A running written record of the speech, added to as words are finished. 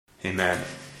Amen.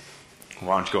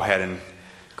 Why don't you go ahead and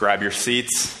grab your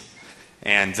seats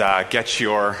and get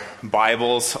your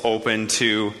Bibles open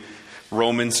to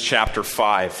Romans chapter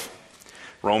 5.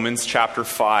 Romans chapter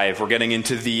 5. We're getting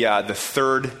into the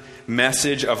third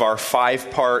message of our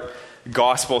 5-part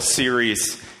gospel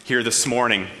series here this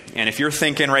morning. And if you're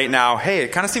thinking right now, hey,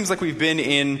 it kind of seems like we've been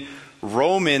in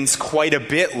Romans quite a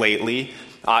bit lately,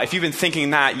 if you've been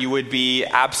thinking that, you would be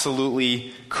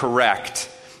absolutely correct.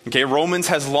 Okay, Romans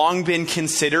has long been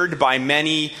considered by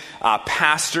many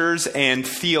pastors and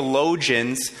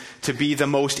theologians to be the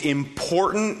most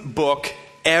important book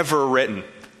ever written.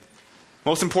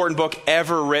 Most important book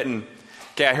ever written.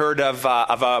 Okay, I heard of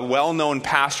a well-known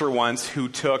pastor once who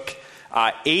took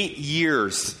 8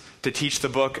 years to teach the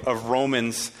book of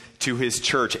Romans to his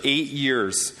church. 8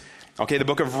 years. Okay, the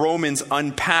book of Romans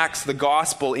unpacks the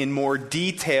gospel in more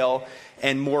detail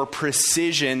and more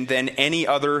precision than any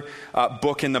other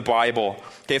book in the Bible.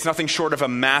 Okay, it's nothing short of a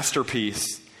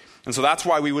masterpiece. And so that's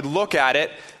why we would look at it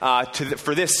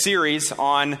for this series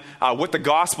on what the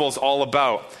gospel is all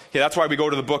about. Okay, that's why we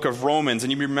go to the book of Romans.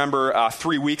 And you remember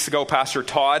 3 weeks ago, Pastor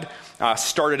Todd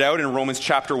started out in Romans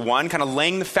chapter 1, kind of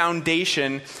laying the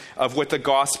foundation of what the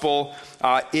gospel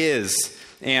is.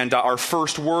 And our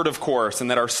first word, of course,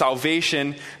 and that our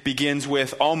salvation begins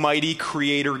with Almighty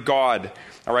Creator God.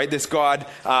 All right, this God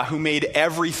who made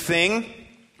everything,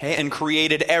 okay, and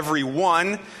created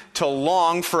everyone to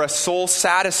long for a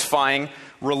soul-satisfying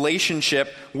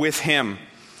relationship with Him.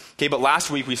 Okay, but last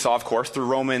week we saw, of course, through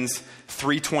Romans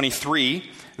 3:23,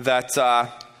 that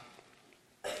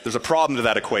there's a problem to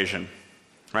that equation.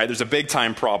 Right? There's a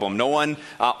big-time problem. No one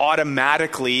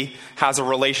automatically has a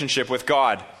relationship with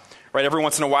God. Right? Every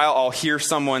once in a while, I'll hear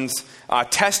someone's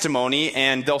testimony,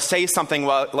 and they'll say something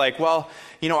like, well,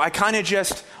 you know, I kind of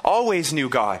just always knew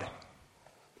God.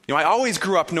 You know, I always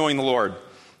grew up knowing the Lord.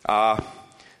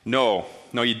 No,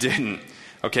 you didn't.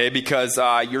 Okay, because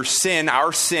your sin,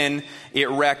 our sin, it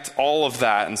wrecked all of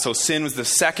that. And so sin was the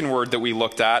second word that we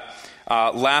looked at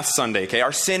last Sunday. Okay,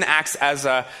 our sin acts as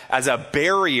a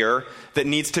barrier that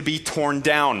needs to be torn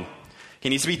down. It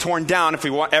needs to be torn down if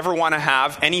we ever want to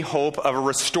have any hope of a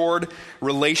restored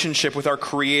relationship with our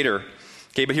Creator.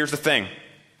 Okay, but here's the thing.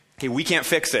 Okay, we can't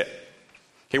fix it.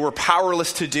 Okay, we're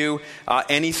powerless to do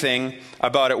anything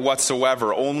about it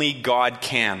whatsoever. Only God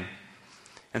can.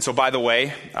 And so, by the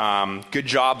way, good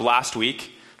job last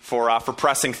week for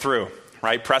pressing through.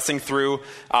 Right, pressing through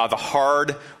the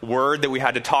hard word that we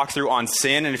had to talk through on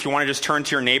sin. And if you want to just turn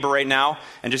to your neighbor right now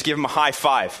and just give him a high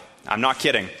five. I'm not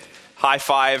kidding. High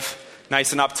five.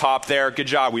 Nice and up top there. Good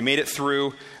job. We made it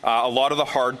through a lot of the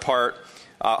hard part.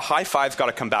 High five's got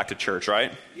to come back to church,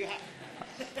 right? Yeah.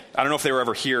 I don't know if they were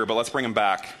ever here, but let's bring them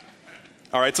back.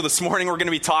 All right, so this morning we're going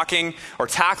to be tackling our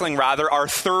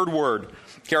third word.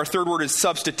 Okay, our third word is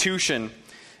substitution.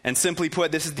 And simply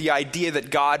put, this is the idea that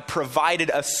God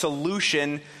provided a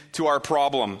solution to our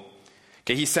problem.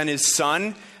 Okay, He sent His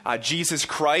Son, Jesus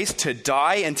Christ, to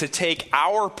die and to take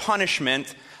our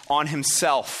punishment on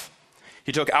Himself.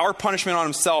 He took our punishment on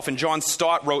Himself, and John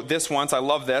Stott wrote this once, I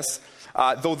love this,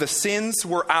 though the sins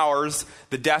were ours,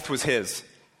 the death was His.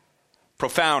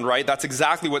 Profound, right? That's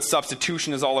exactly what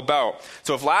substitution is all about.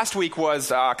 So if last week was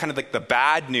kind of like the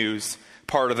bad news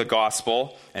part of the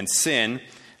gospel and sin,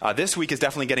 this week is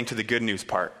definitely getting to the good news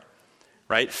part,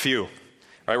 right? Phew.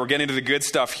 Right, we're getting to the good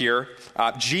stuff here.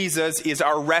 Jesus is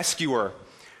our rescuer,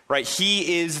 right?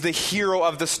 He is the hero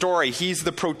of the story. He's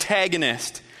the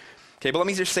protagonist. Okay, but let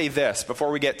me just say this before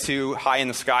we get too high in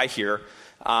the sky here.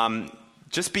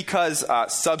 Just because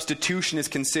substitution is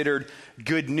considered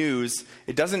good news,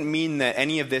 it doesn't mean that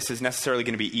any of this is necessarily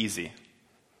going to be easy.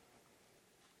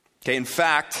 Okay, in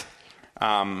fact,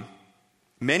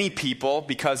 many people,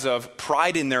 because of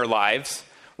pride in their lives,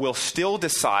 will still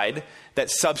decide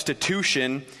that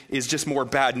substitution is just more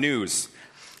bad news.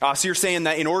 So you're saying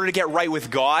that in order to get right with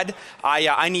God,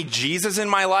 I need Jesus in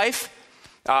my life?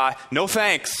 No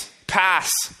thanks.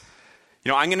 Pass.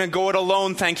 You know, I'm going to go it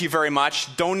alone, thank you very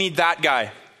much. Don't need that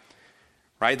guy.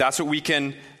 Right? That's what we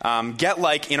can get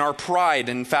like in our pride.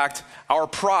 In fact, our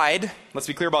pride, let's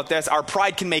be clear about this, our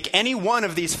pride can make any one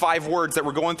of these 5 words that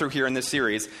we're going through here in this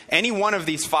series, any one of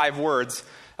these 5 words,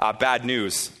 bad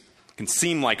news. It can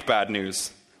seem like bad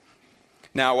news.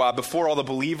 Now, before all the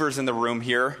believers in the room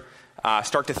here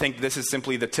start to think this is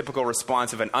simply the typical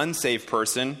response of an unsaved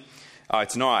person,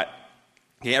 it's not.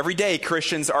 Okay, every day,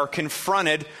 Christians are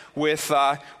confronted with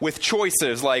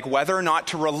choices like whether or not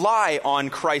to rely on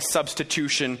Christ's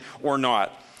substitution or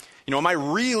not. You know, am I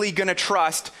really going to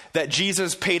trust that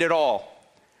Jesus paid it all?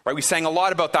 Right? We sang a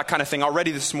lot about that kind of thing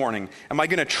already this morning. Am I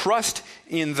going to trust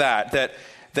in that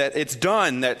it's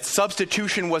done, that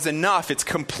substitution was enough, it's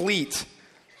complete?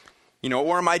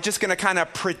 Or am I just going to kind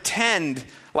of pretend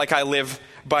like I live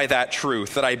by that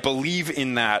truth, that I believe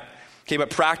in that? Okay, but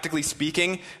practically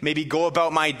speaking, maybe go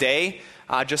about my day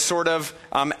just sort of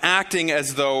acting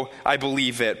as though I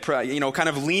believe it, kind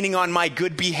of leaning on my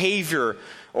good behavior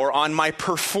or on my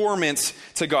performance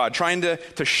to God, trying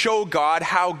to show God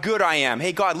how good I am.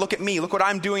 Hey, God, look at me. Look what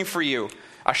I'm doing for you.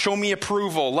 Show me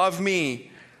approval. Love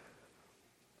me.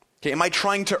 Okay, am I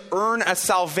trying to earn a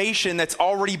salvation that's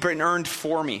already been earned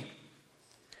for me?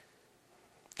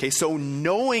 Okay, so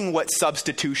knowing what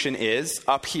substitution is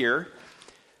up here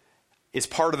is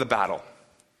part of the battle.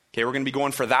 Okay, we're going to be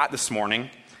going for that this morning.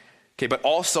 Okay, but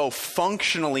also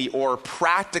functionally or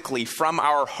practically from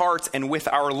our hearts and with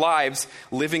our lives,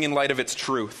 living in light of its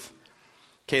truth.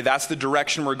 Okay, that's the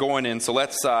direction we're going in. So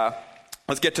let's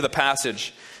get to the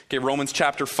passage. Okay, Romans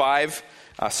chapter 5,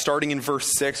 starting in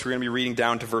verse 6, we're going to be reading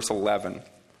down to verse 11. It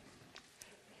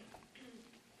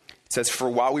says, "For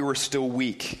while we were still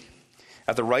weak,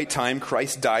 at the right time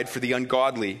Christ died for the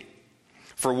ungodly.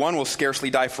 For one will scarcely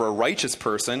die for a righteous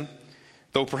person,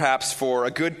 though perhaps for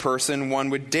a good person one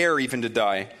would dare even to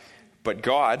die. But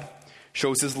God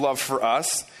shows his love for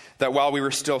us, that while we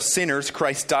were still sinners,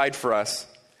 Christ died for us.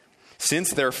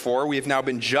 Since, therefore, we have now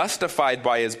been justified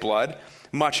by his blood,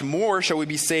 much more shall we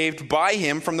be saved by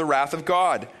him from the wrath of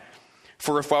God.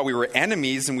 For if while we were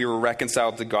enemies and we were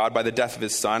reconciled to God by the death of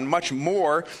his Son, much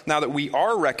more, now that we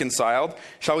are reconciled,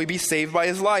 shall we be saved by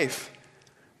his life.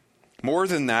 More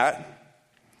than that,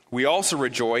 we also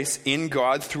rejoice in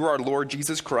God through our Lord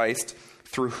Jesus Christ,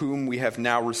 through whom we have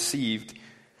now received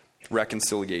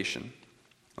reconciliation."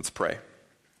 Let's pray.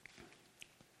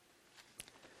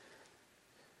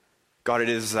 God,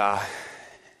 it's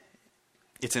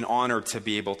an honor to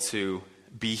be able to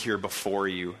be here before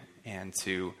you and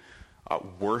to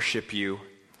worship you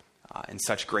in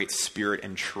such great spirit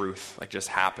and truth like just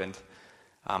happened.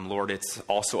 Lord, it's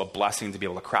also a blessing to be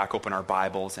able to crack open our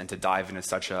Bibles and to dive into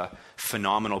such a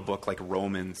phenomenal book like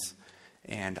Romans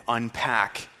and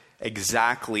unpack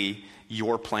exactly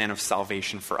your plan of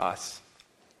salvation for us.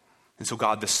 And so,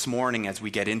 God, this morning as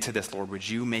we get into this, Lord, would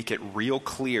you make it real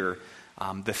clear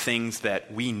the things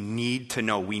that we need to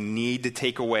know, we need to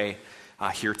take away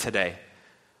here today.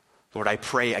 Lord, I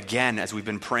pray again, as we've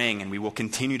been praying, and we will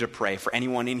continue to pray for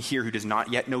anyone in here who does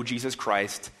not yet know Jesus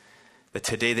Christ, that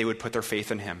today they would put their faith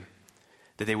in him,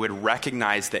 that they would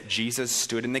recognize that Jesus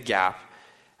stood in the gap.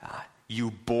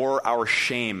 You bore our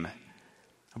shame,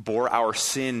 bore our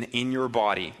sin in your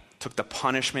body, took the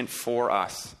punishment for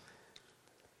us.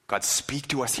 God, speak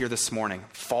to us here this morning.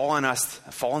 Fall on us,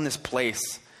 fall in this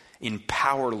place in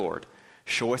power, Lord.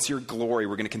 Show us your glory.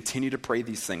 We're going to continue to pray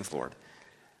these things, Lord.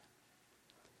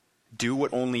 Do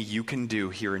what only you can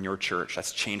do here in your church.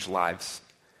 That's change lives.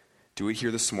 Do it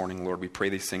here this morning, Lord. We pray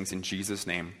these things in Jesus'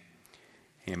 name.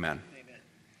 Amen. Amen.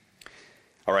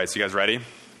 All right, so you guys ready?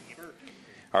 Sure.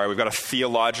 All right, we've got a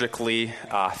theologically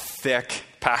thick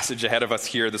passage ahead of us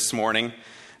here this morning,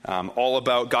 all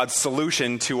about God's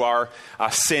solution to our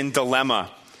sin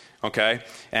dilemma. Okay,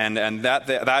 and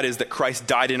that is that Christ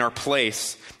died in our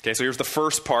place. Okay, so here's the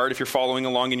first part. If you're following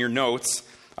along in your notes,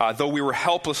 though we were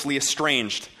helplessly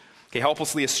estranged. Okay,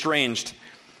 helplessly estranged.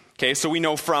 Okay, so we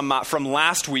know from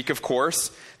last week, of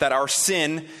course, that our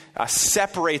sin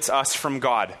separates us from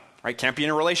God, right? Can't be in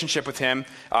a relationship with him.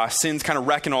 Sins kind of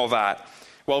reckon all that.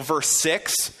 Well, verse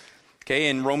 6, okay,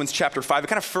 in Romans chapter 5, it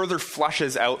kind of further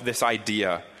fleshes out this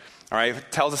idea. All right,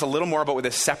 it tells us a little more about what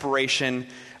this separation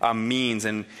means,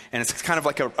 and it's kind of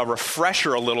like a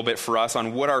refresher a little bit for us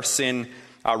on what our sin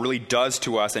really does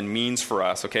to us and means for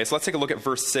us. Okay, so let's take a look at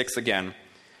verse 6 again.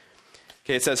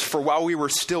 Okay, it says, "For while we were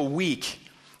still weak,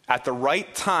 at the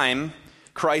right time,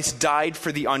 Christ died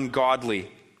for the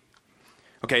ungodly."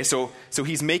 Okay, so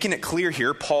he's making it clear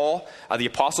here. Paul, the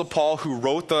Apostle Paul, who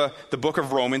wrote the book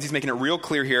of Romans, he's making it real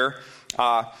clear here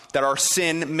that our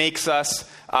sin makes us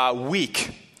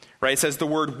weak. Right? It says the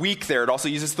word weak there. It also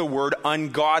uses the word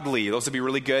ungodly. Those would be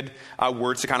really good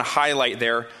words to kind of highlight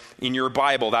there in your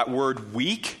Bible. That word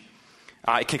weak,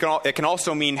 it can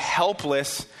also mean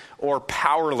helpless or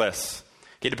powerless.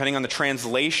 Okay, depending on the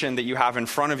translation that you have in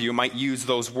front of you, it might use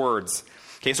those words.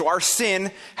 Okay, so our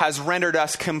sin has rendered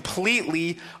us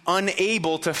completely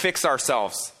unable to fix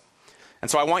ourselves.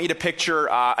 And so I want you to picture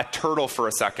a turtle for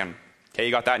a second. Okay,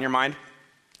 you got that in your mind?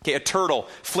 Okay, a turtle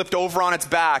flipped over on its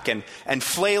back and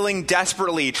flailing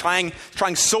desperately, trying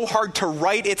so hard to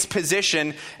right its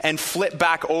position and flip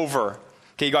back over.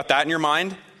 Okay, you got that in your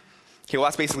mind? Okay, well,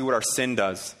 that's basically what our sin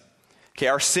does. Okay,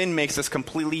 our sin makes us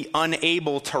completely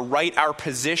unable to right our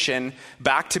position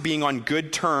back to being on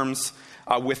good terms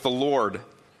with the Lord.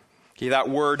 Okay, that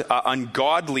word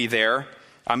ungodly there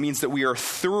means that we are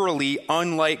thoroughly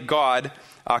unlike God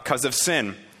because of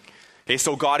sin. Okay,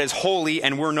 so God is holy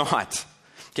and we're not.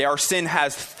 Okay, our sin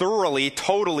has thoroughly,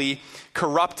 totally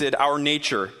corrupted our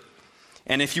nature.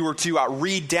 And if you were to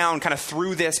read down kind of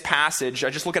through this passage,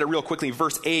 just look at it real quickly.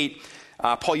 Verse 8,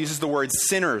 Paul uses the word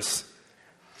sinners.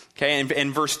 Okay, and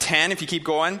in verse 10, if you keep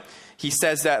going, he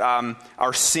says that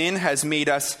our sin has made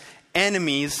us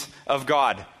enemies of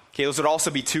God. Okay, those would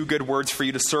also be two good words for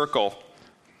you to circle.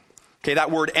 Okay,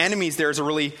 that word enemies there is a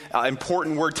really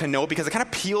important word to note because it kind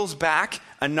of peels back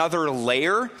another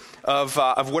layer of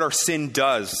what our sin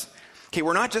does. Okay,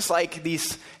 we're not just like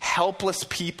these helpless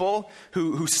people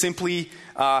who simply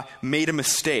made a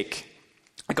mistake.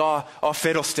 Like, oh,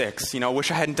 fiddlesticks,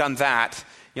 wish I hadn't done that.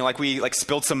 Like we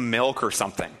spilled some milk or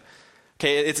something.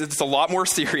 Okay, it's a lot more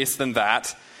serious than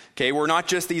that. Okay, we're not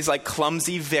just these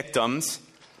clumsy victims.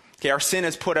 Okay, our sin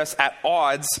has put us at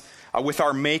odds with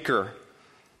our Maker.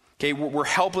 Okay, we're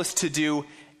helpless to do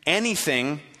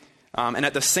anything, and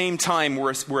at the same time, we're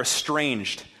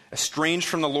estranged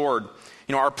from the Lord.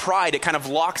 Our pride, it kind of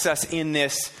locks us in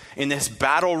this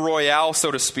battle royale,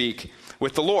 so to speak,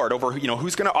 with the Lord over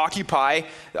who's going to occupy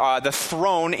the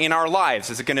throne in our lives.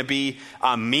 Is it going to be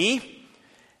me?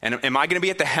 And am I going to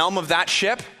be at the helm of that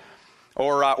ship,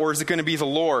 or is it going to be the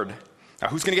Lord?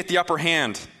 Who's going to get the upper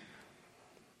hand?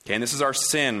 Okay, and this is our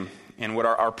sin. And what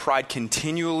our pride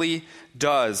continually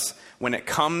does when it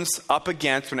comes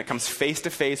face to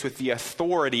face with the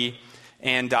authority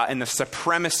and the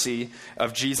supremacy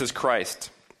of Jesus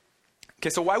Christ. Okay,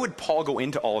 so why would Paul go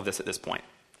into all of this at this point?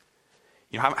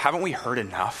 Haven't we heard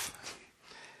enough?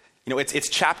 It's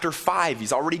chapter 5.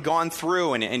 He's already gone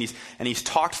through and he's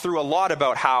talked through a lot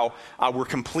about how we're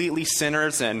completely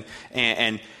sinners and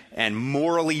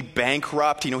morally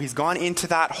bankrupt. He's gone into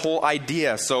that whole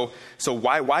idea. So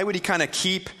why would he kind of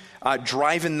keep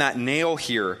driving that nail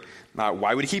here?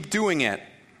 Why would he keep doing it?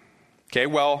 Okay,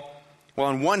 well,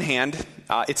 on one hand,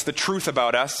 it's the truth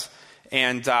about us,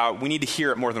 and we need to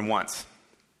hear it more than once,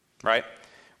 right?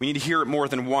 We need to hear it more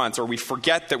than once, or we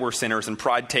forget that we're sinners and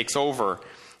pride takes over.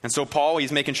 And so Paul,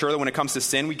 he's making sure that when it comes to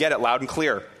sin, we get it loud and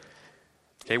clear.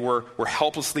 Okay, we're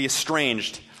helplessly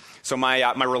estranged. So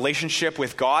my relationship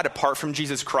with God, apart from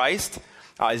Jesus Christ,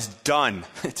 is done.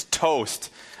 It's toast.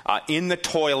 In the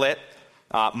toilet.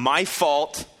 My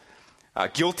fault.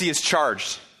 Guilty as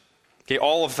charged. Okay,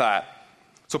 all of that.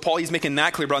 So Paul, he's making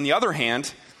that clear. But on the other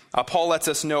hand, Paul lets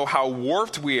us know how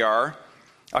warped we are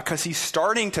because he's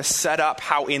starting to set up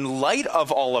how in light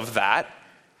of all of that,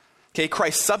 okay,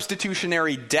 Christ's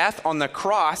substitutionary death on the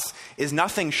cross is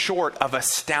nothing short of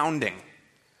astounding.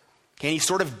 Okay, and he's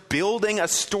sort of building a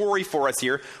story for us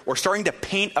here, or starting to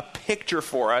paint a picture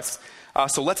for us.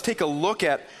 So let's take a look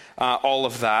at all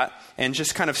of that and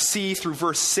just kind of see through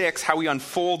verse 6 how he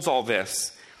unfolds all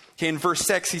this. Okay, in verse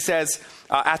 6 he says,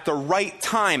 at the right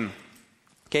time,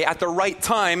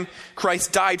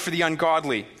 Christ died for the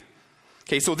ungodly.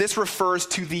 Okay, so this refers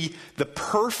to the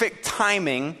perfect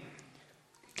timing,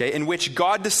 okay, in which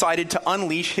God decided to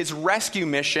unleash his rescue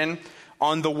mission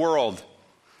on the world.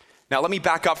 Now, let me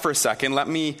back up for a second. Let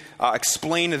me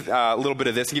explain a little bit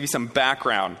of this and give you some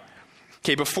background.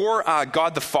 Okay, before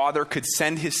God the Father could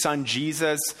send his son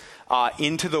Jesus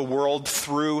into the world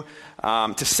through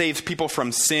to save people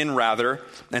from sin, rather,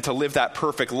 and to live that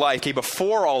perfect life. Okay,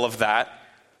 before all of that,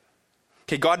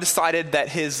 okay, God decided that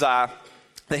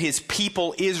his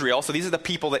people Israel, so these are the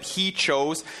people that he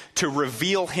chose to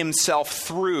reveal himself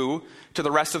through to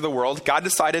the rest of the world. God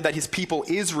decided that his people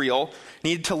Israel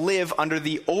needed to live under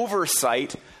the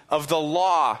oversight of the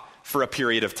law for a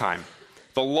period of time.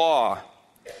 The law.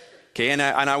 Okay, and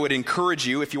I would encourage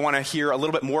you, if you want to hear a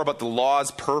little bit more about the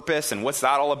law's purpose and what's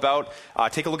that all about,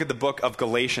 take a look at the book of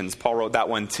Galatians. Paul wrote that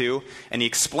one too, and he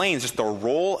explains just the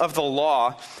role of the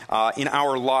law in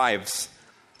our lives.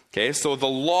 Okay, so the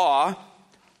law,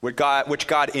 which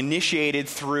God initiated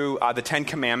through the Ten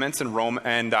Commandments and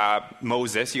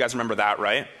Moses. You guys remember that,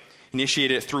 right?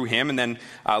 Initiated it through him, and then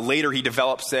later he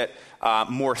develops it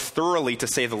more thoroughly, to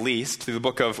say the least, through the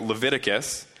book of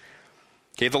Leviticus.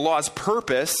 Okay, the law's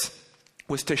purpose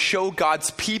was to show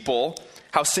God's people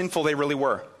how sinful they really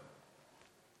were.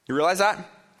 You realize that?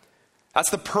 That's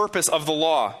the purpose of the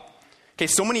law. Okay,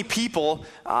 so many people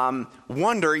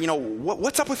wonder,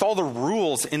 what's up with all the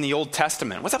rules in the Old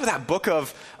Testament? What's up with that book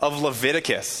of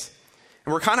Leviticus?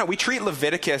 And we treat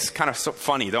Leviticus kind of so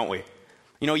funny, don't we?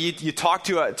 You talk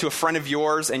to a friend of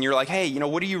yours and you're like, hey,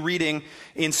 what are you reading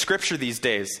in Scripture these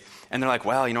days? And they're like,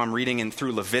 well, I'm reading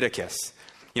through Leviticus.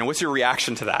 What's your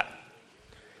reaction to that?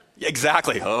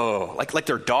 Exactly. Oh, like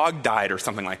their dog died or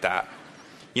something like that.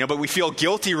 But we feel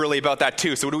guilty really about that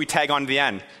too. So what do we tag on to the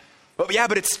end?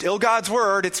 But it's still God's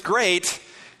word. It's great.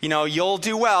 You'll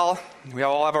do well. We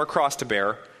all have our cross to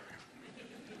bear.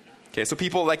 Okay, so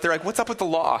people they're like, what's up with the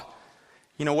law?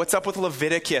 What's up with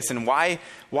Leviticus, and why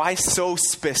so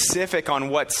specific on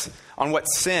what's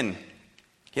sin?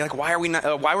 Why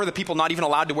were the people not even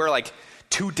allowed to wear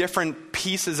two different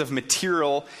pieces of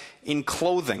material in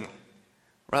clothing?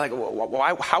 We're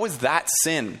why? How is that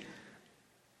sin?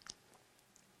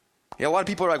 A lot of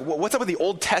people are like, what's up with the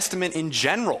Old Testament in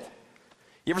general?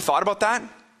 You ever thought about that?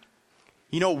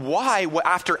 Why,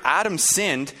 after Adam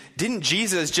sinned, didn't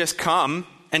Jesus just come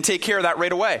and take care of that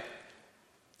right away?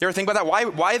 You ever think about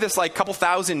that? Why this couple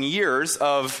thousand years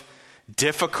of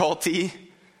difficulty,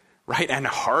 right, and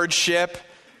hardship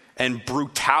and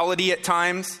brutality at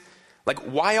times?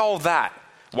 Why all that?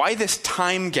 Why this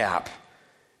time gap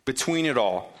between it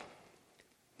all?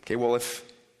 Okay, well, if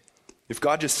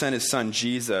God just sent his son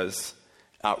Jesus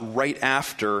right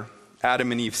after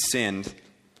Adam and Eve sinned,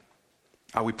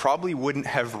 we probably wouldn't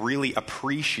have really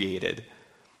appreciated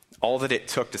all that it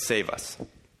took to save us,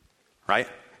 right?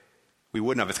 We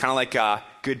wouldn't have. It's kind of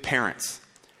like good parents,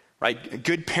 right?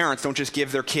 Good parents don't just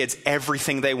give their kids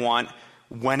everything they want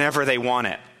whenever they want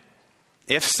it.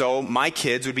 If so, my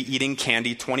kids would be eating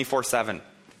candy 24/7,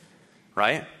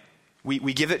 right?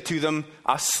 We give it to them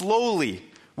slowly.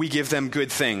 We give them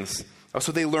good things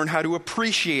so they learn how to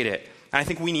appreciate it. And I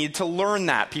think we need to learn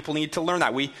that. People need to learn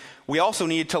that. We also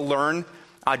need to learn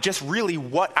just really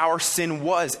what our sin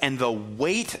was and the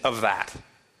weight of that.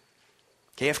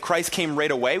 Okay, if Christ came right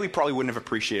away, we probably wouldn't have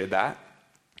appreciated that.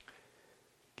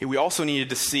 Okay, we also needed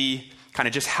to see kind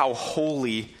of just how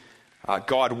holy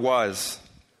God was.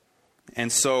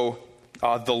 And so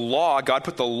God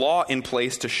put the law in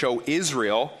place to show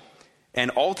Israel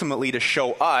and ultimately to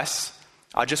show us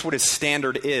just what his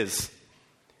standard is.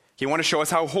 He wanted to show us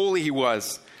how holy he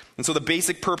was. And so the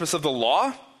basic purpose of the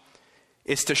law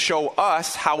is to show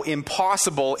us how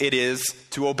impossible it is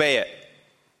to obey it. It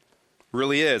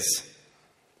really is.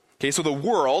 Okay, so the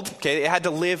world, it had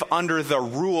to live under the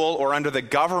rule or under the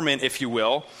government, if you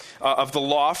will, of the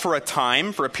law for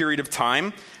a period of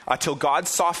time, till God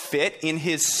saw fit in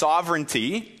his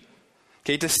sovereignty,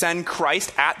 to send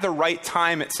Christ at the right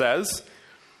time, it says,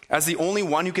 as the only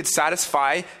one who could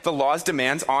satisfy the law's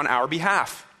demands on our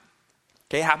behalf.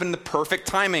 It happened in the perfect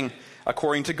timing,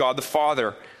 according to God the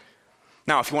Father.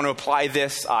 Now, if you want to apply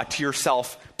this to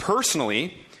yourself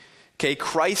personally,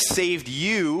 Christ saved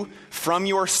you from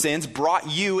your sins, brought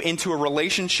you into a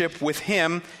relationship with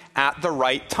him at the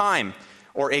right time,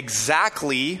 or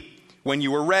exactly when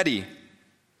you were ready.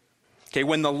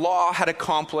 When the law had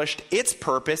accomplished its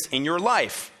purpose in your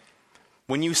life.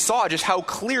 When you saw just how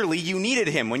clearly you needed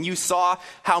him. When you saw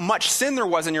how much sin there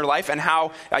was in your life and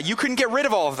how you couldn't get rid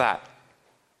of all of that.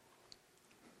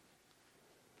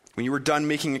 When you were done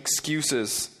making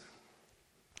excuses.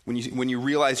 When you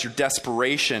realized your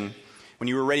desperation. When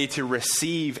you were ready to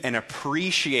receive and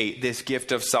appreciate this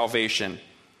gift of salvation.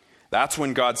 That's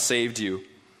when God saved you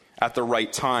at the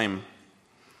right time.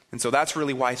 And so that's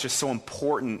really why it's just so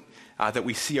important that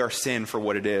we see our sin for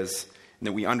what it is. And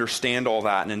that we understand all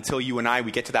that. And until you and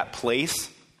we get to that place,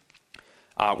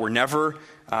 we're never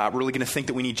really going to think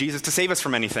that we need Jesus to save us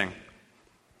from anything.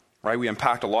 Right? We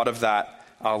unpacked a lot of that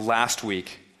last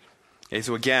week. Okay,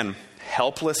 so again,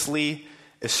 helplessly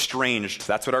estranged.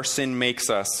 That's what our sin makes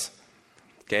us.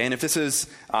 Okay, and if this is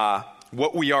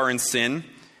what we are in sin,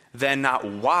 then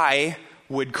why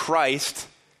would Christ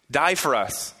die for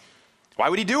us? Why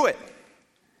would he do it?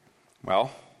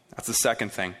 Well, that's the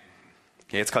second thing.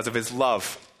 Okay, it's because of his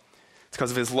love. It's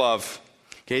because of his love.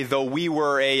 Okay, though we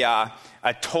were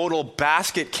a total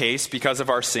basket case because of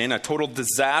our sin, a total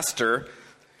disaster,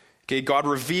 okay, God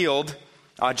revealed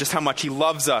just how much he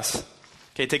loves us.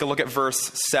 Okay, take a look at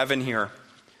verse 7 here.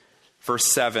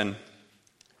 Verse 7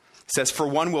 says, "For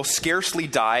one will scarcely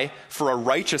die for a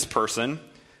righteous person,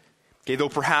 okay, though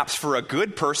perhaps for a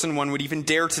good person one would even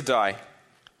dare to die.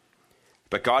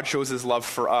 But God shows his love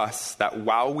for us, that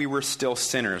while we were still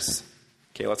sinners..."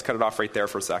 Okay, let's cut it off right there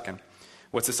for a second.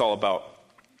 What's this all about?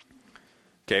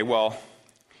 Okay, well,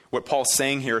 what Paul's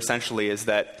saying here essentially is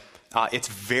that it's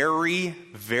very,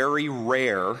 very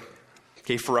rare,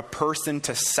 okay, for a person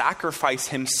to sacrifice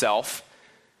himself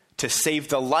to save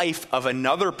the life of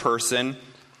another person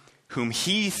whom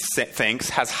he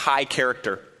thinks has high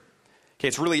character. Okay,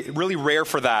 it's really, really rare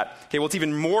for that. Okay, well, it's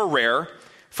even more rare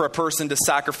for a person to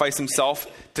sacrifice himself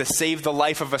to save the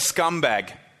life of a scumbag.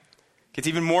 Okay, it's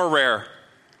even more rare.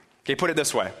 Okay, put it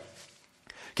this way.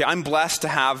 Okay, I'm blessed to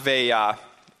have a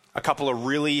couple of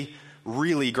really,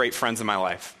 really great friends in my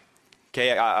life. Okay,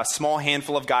 a small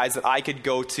handful of guys that I could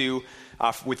go to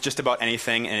with just about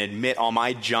anything and admit all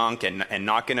my junk and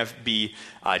not going to be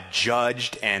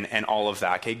judged and all of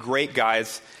that. Okay, great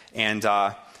guys, and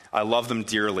I love them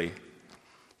dearly.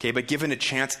 Okay, but given a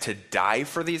chance to die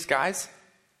for these guys,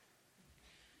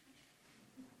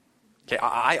 okay,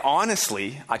 I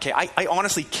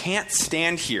honestly can't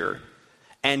stand here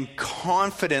and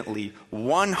confidently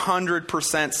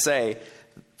 100% say,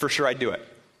 for sure I'd do it.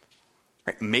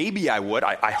 Right? Maybe I would.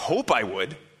 I hope I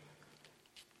would.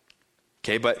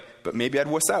 Okay, but maybe I'd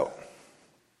wuss out.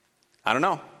 I don't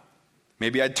know.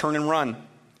 Maybe I'd turn and run.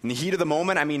 In the heat of the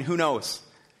moment, I mean, who knows?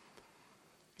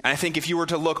 And I think if you were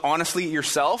to look honestly at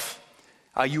yourself,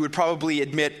 you would probably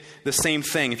admit the same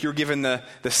thing. If you're given the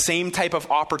same type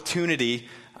of opportunity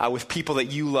with people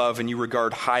that you love and you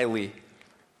regard highly.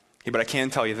 Okay, but I can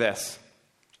tell you this.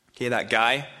 Okay, that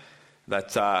guy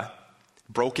that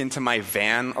broke into my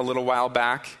van a little while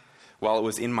back while it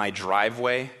was in my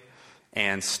driveway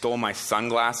and stole my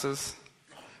sunglasses.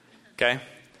 Okay?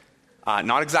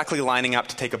 Not exactly lining up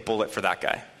to take a bullet for that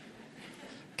guy.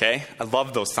 Okay? I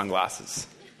love those sunglasses.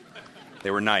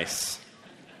 They were nice.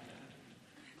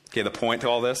 Okay, the point to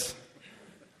all this?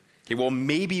 Okay, well,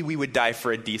 maybe we would die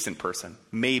for a decent person.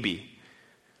 Maybe.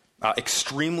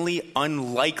 Extremely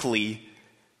unlikely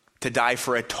to die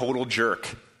for a total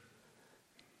jerk.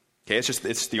 Okay,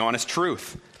 it's the honest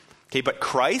truth. Okay, but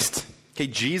Christ, okay,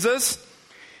 Jesus,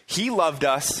 he loved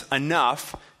us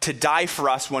enough to die for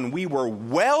us when we were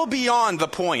well beyond the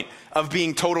point of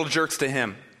being total jerks to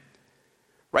him.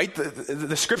 Right?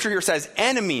 The scripture here says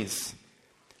enemies,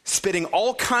 spitting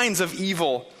all kinds of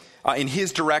evil in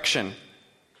his direction.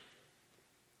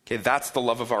 Okay, that's the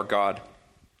love of our God.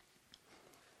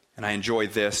 And I enjoy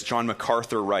this. John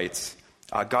MacArthur writes,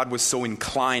 God was so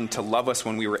inclined to love us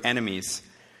when we were enemies,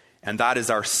 and that is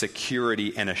our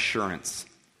security and assurance.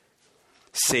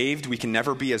 Saved, we can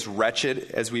never be as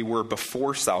wretched as we were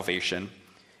before salvation,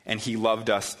 and he loved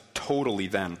us totally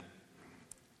then.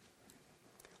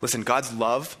 Listen, God's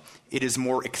love, it is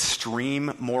more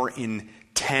extreme, more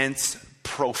intense,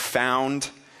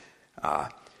 profound,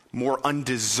 more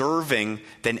undeserving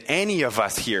than any of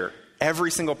us here,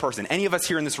 every single person, any of us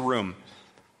here in this room,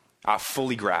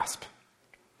 fully grasp.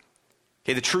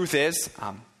 Okay, the truth is,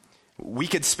 we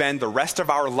could spend the rest of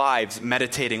our lives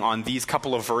meditating on these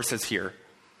couple of verses here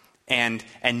and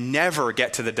never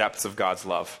get to the depths of God's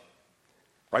love.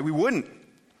 Right? We wouldn't.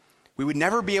 We would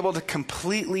never be able to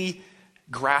completely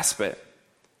grasp it.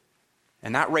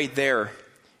 And that right there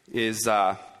is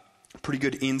pretty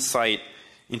good insight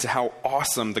into how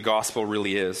awesome the gospel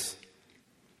really is.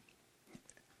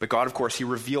 But God, of course, he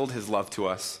revealed his love to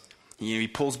us. He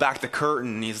pulls back the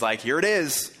curtain and he's like, here it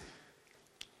is.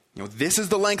 This is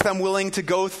the length I'm willing to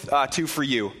go to for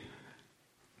you.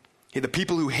 Hey, the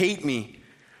people who hate me,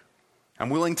 I'm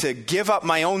willing to give up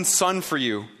my own son for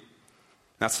you.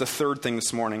 That's the third thing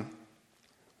this morning.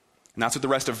 And that's what the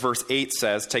rest of verse 8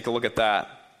 says. Take a look at that.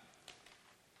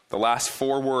 The last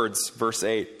four words, verse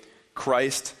 8.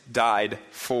 Christ died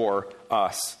for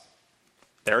us.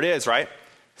 There it is, right?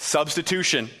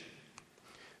 Substitution.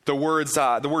 The word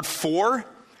for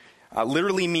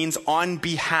literally means on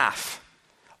behalf.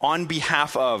 On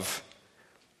behalf of.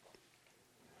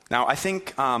 Now, I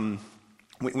think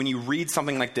when you read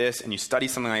something like this and you study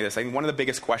something like this, I think one of the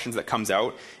biggest questions that comes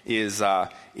out is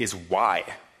why?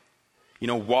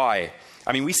 Why?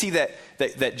 I mean, we see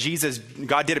that Jesus,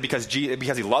 God did it because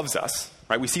he loves us,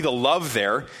 right? We see the love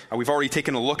there. We've already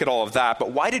taken a look at all of that.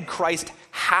 But why did Christ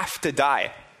have to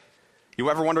die? You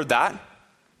ever wondered that?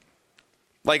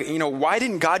 Why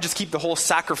didn't God just keep the whole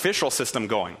sacrificial system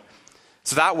going?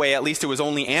 So that way, at least it was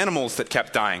only animals that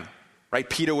kept dying, right?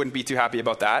 PETA wouldn't be too happy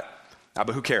about that, but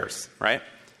who cares, right?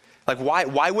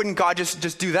 Why wouldn't God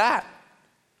just do that?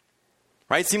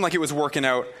 Right? It seemed like it was working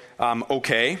out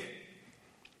okay.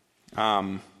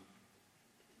 A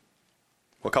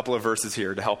couple of verses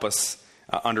here to help us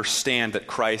understand that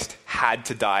Christ had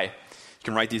to die. You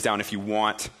can write these down if you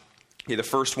want. Okay, the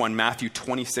first one, Matthew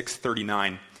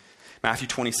 26:39. Matthew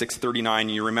 26:39.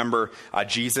 You remember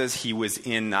Jesus, he was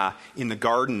in the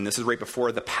garden. This is right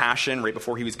before the passion, right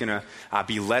before he was going to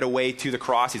be led away to the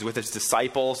cross. He's with his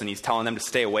disciples, and he's telling them to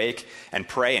stay awake and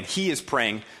pray. And he is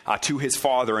praying to his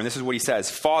Father. And this is what he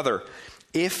says. Father,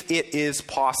 if it is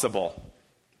possible,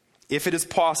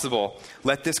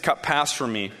 let this cup pass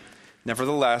from me.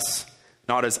 Nevertheless,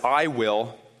 not as I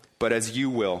will, but as you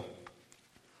will.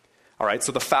 All right,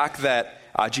 so the fact that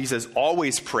Jesus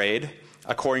always prayed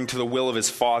according to the will of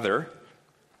his Father,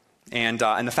 and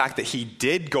the fact that he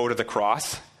did go to the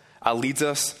cross leads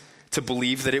us to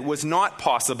believe that it was not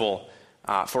possible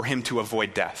for him to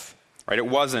avoid death. Right? It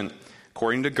wasn't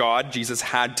According to God, Jesus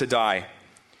had to die.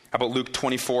 How about Luke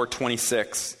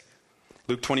 24:26?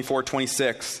 Luke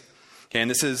 24:26. Okay, and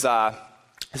this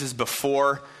is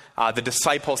before the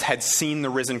disciples had seen the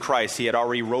risen Christ. He had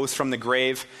already rose from the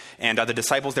grave, and the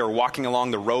disciples, they were walking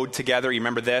along the road together. You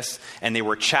remember this? And they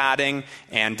were chatting,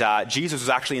 and Jesus was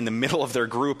actually in the middle of their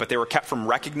group, but they were kept from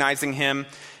recognizing him,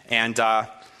 and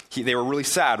they were really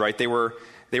sad, right? They were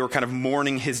kind of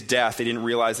mourning his death. They didn't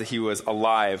realize that he was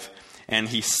alive. And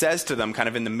he says to them, kind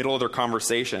of in the middle of their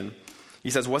conversation, he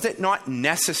says, was it not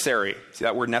necessary, see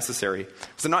that word necessary,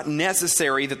 was it not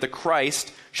necessary that the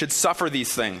Christ should suffer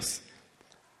these things?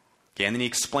 Okay, and then he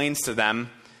explains to them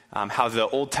how the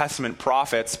Old Testament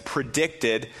prophets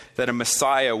predicted that a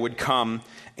Messiah would come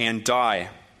and die.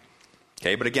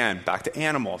 Okay, but again, back to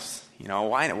animals.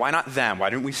 Why not them?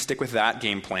 Why didn't we stick with that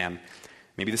game plan?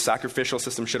 Maybe the sacrificial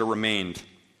system should have remained.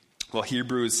 Well,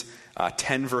 Hebrews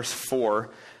 10 verse 4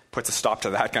 puts a stop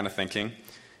to that kind of thinking.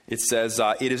 It says,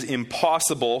 it is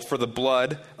impossible for the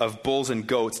blood of bulls and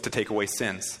goats to take away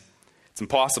sins. It's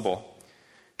impossible.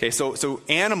 Okay, so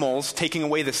animals taking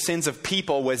away the sins of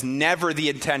people was never the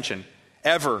intention,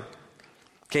 ever.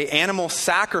 Okay, animal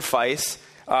sacrifice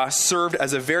served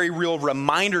as a very real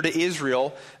reminder to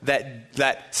Israel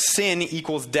that sin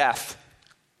equals death.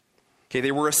 Okay,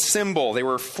 they were a symbol. They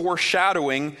were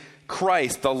foreshadowing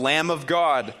Christ, the Lamb of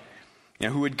God,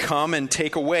 who would come and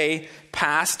take away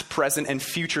past, present, and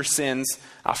future sins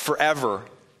forever.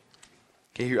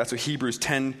 Okay, that's what Hebrews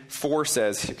 10:4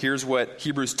 says. Here's what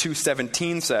Hebrews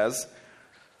 2:17 says.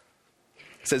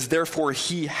 It says, therefore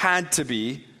he had to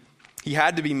be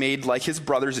made like his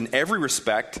brothers in every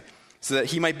respect, so that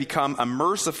he might become a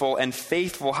merciful and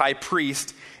faithful high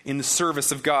priest in the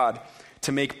service of God,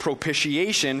 to make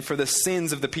propitiation for the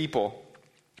sins of the people.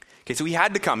 Okay, so he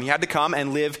had to come. He had to come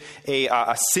and live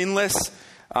a sinless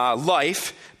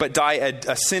life, but die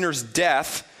a sinner's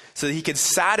death so that he could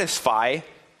satisfy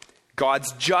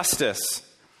God's justice.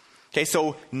 Okay,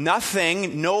 so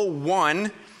no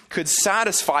one could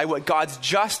satisfy what God's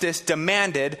justice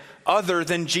demanded other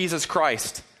than Jesus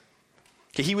Christ.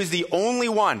 Okay, he was the only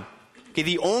one. Okay,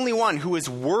 the only one who was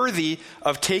worthy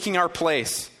of taking our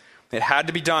place. It had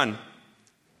to be done.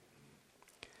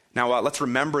 Now, let's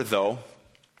remember, though,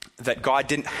 that God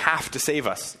didn't have to save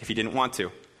us if he didn't want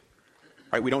to.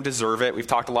 Right? We don't deserve it. We've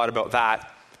talked a lot about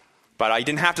that. But he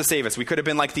didn't have to save us. We could have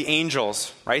been like the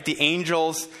angels, right? The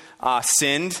angels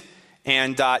sinned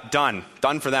and done.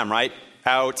 Done for them, right?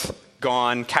 Out,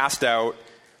 gone, cast out.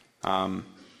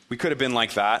 We could have been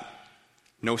like that.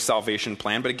 No salvation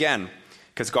plan. But again,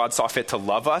 because God saw fit to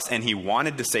love us and he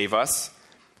wanted to save us,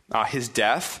 his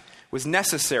death was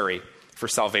necessary for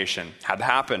salvation. Had to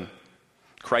happen.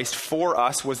 Christ for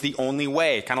us was the only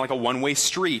way, kind of like a one-way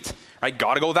street. Right?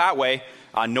 Got to go that way.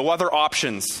 No other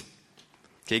options.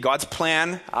 Okay, God's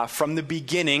plan from the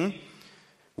beginning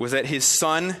was that his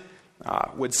son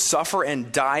would suffer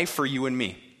and die for you and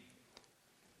me.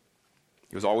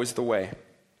 It was always the way.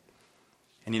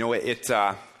 And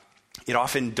it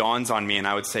often dawns on me, and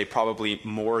I would say probably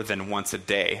more than once a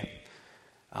day,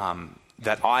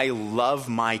 that I love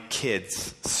my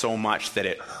kids so much that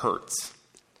it hurts.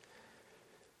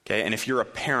 Okay, and if you're a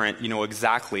parent, you know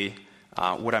exactly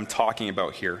what I'm talking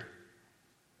about here.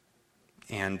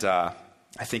 And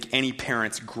I think any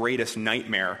parent's greatest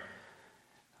nightmare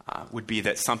would be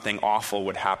that something awful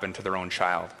would happen to their own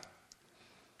child.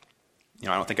 I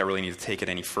don't think I really need to take it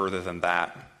any further than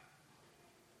that.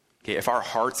 Okay, if our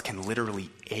hearts can literally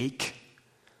ache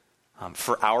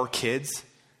for our kids,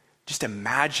 just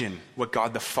imagine what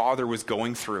God the Father was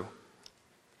going through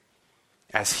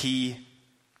as he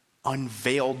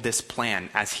unveiled this plan,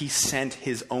 as he sent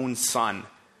his own son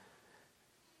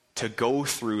to go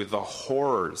through the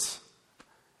horrors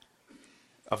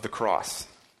of the cross.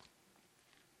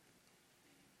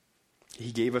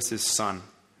 He gave us his son.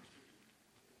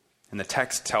 And the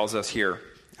text tells us here,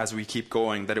 as we keep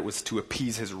going, that it was to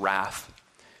appease his wrath.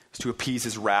 It was to appease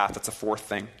his wrath. That's a fourth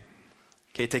thing.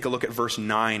 Okay, take a look at verse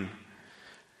 9.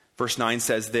 Verse 9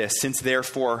 says this, since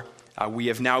therefore we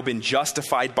have now been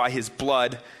justified by his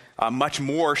blood, much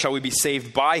more shall we be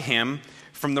saved by him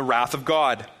from the wrath of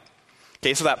God.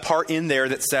 Okay, so that part in there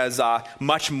that says,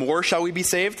 much more shall we be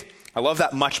saved. I love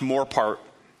that much more part.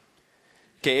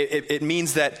 Okay, it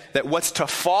means that what's to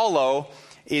follow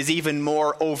is even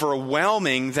more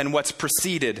overwhelming than what's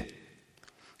preceded.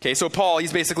 Okay, so Paul,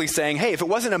 he's basically saying, hey, if it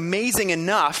wasn't amazing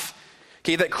enough,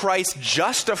 okay, that Christ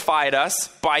justified us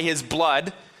by his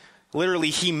blood,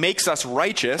 literally he makes us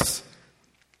righteous.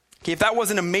 Okay, if that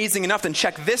wasn't amazing enough, then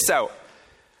check this out.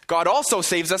 God also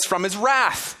saves us from his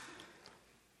wrath.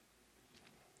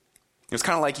 It was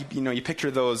kind of like, you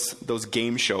picture those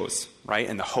game shows, right?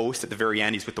 And the host at the very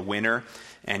end, he's with the winner.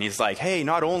 And he's like, hey,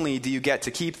 not only do you get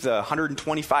to keep the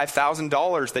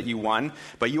 $125,000 that you won,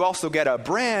 but you also get a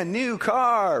brand new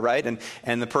car, right?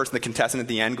 And the contestant at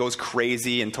the end goes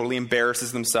crazy and totally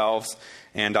embarrasses themselves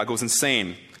and goes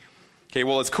insane. Okay,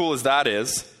 well, as cool as that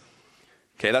is,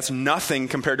 okay, that's nothing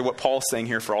compared to what Paul's saying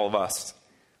here for all of us.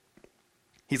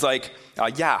 He's like,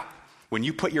 when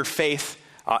you put your faith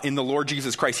in the Lord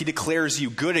Jesus Christ, he declares you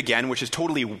good again, which is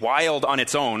totally wild on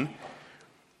its own.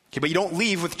 Okay, but you don't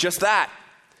leave with just that.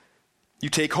 You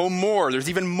take home more. There's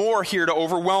even more here to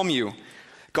overwhelm you.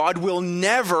 God will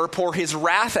never pour his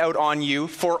wrath out on you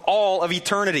for all of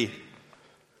eternity.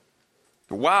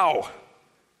 Wow.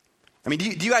 I mean, do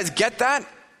you guys get that?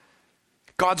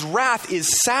 God's wrath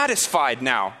is satisfied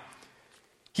now.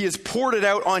 He has poured it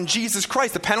out on Jesus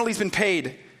Christ. The penalty's been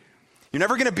paid. You're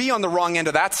never going to be on the wrong end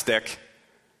of that stick.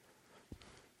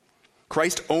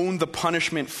 Christ owned the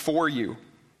punishment for you.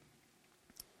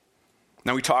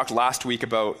 Now, we talked last week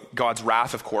about God's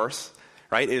wrath, of course,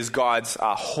 right? It is God's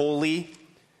holy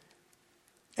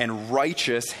and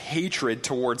righteous hatred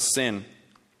towards sin.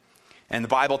 And the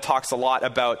Bible talks a lot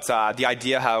about the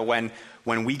idea how when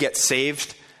we get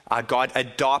saved, God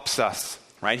adopts us,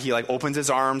 right? He opens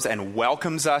his arms and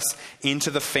welcomes us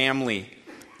into the family,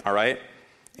 all right?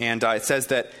 And it says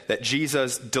that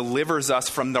Jesus delivers us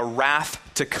from the wrath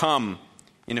to come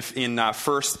in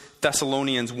 1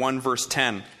 Thessalonians 1 verse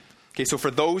 10. Okay, so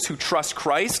for those who trust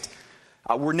Christ,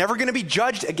 we're never going to be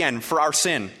judged again for our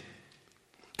sin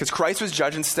because Christ was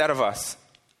judged instead of us.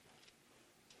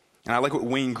 And I like what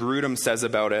Wayne Grudem says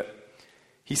about it.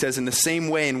 He says, in the same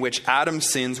way in which Adam's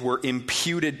sins were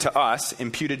imputed to us,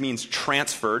 imputed means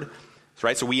transferred,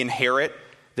 right? So we inherit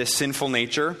this sinful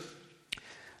nature.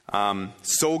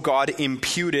 So God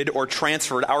imputed or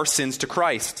transferred our sins to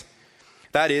Christ.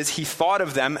 That is, he thought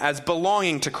of them as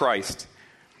belonging to Christ.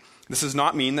 This does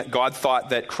not mean that God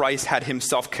thought that Christ had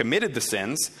himself committed the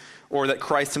sins or that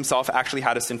Christ himself actually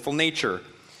had a sinful nature,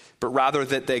 but rather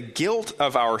that the guilt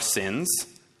of our sins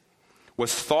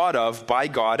was thought of by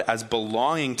God as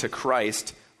belonging to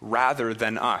Christ rather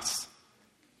than us.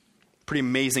 Pretty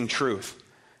amazing truth,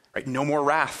 right? No more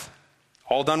wrath.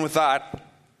 All done with that.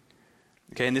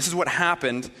 Okay, and this is what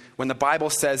happened when the Bible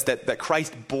says that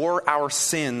Christ bore our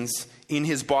sins in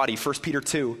his body, 1 Peter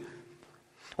 2.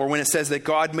 Or when it says that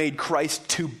God made Christ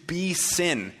to be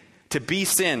sin, 2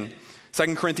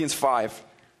 Corinthians 5.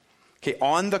 Okay,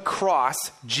 on the cross,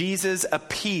 Jesus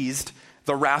appeased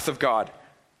the wrath of God.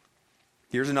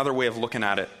 Here's another way of looking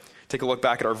at it. Take a look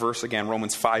back at our verse again,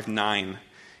 Romans 5:9.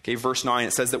 Okay, verse 9,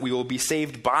 it says that we will be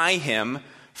saved by him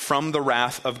from the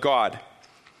wrath of God.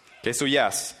 Okay, so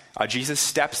yes, Jesus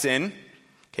steps in,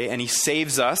 okay, and he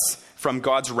saves us from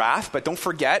God's wrath. But don't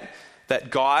forget that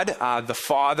God, the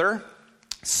Father,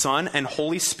 Son, and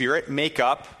Holy Spirit make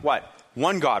up what?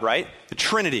 One God, right? The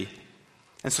Trinity.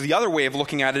 And so the other way of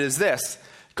looking at it is this.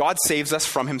 God saves us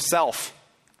from himself.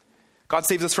 God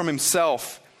saves us from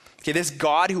himself. Okay, this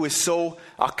God who is so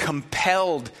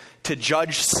compelled to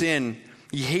judge sin,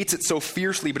 he hates it so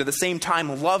fiercely, but at the same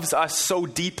time loves us so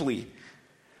deeply.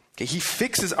 Okay, he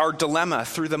fixes our dilemma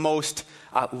through the most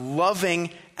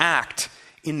loving act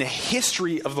in the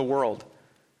history of the world.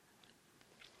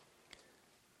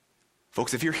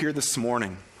 Folks, if you're here this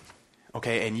morning,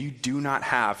 okay, and you do not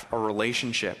have a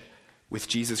relationship with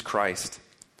Jesus Christ,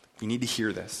 you need to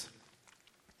hear this.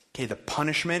 Okay, the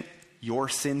punishment your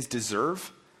sins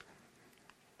deserve,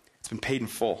 it's been paid in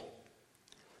full.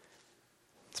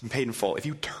 It's been paid in full. If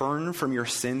you turn from your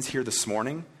sins here this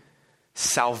morning,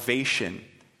 salvation,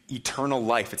 eternal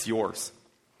life, it's yours.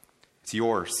 It's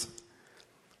yours.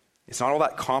 It's not all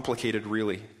that complicated,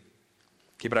 really.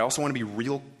 Okay, but I also want to be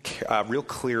real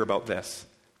clear about this.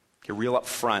 Okay, real up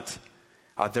front.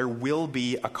 There will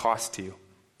be a cost to you.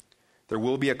 There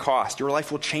will be a cost. Your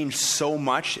life will change so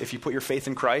much if you put your faith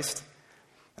in Christ.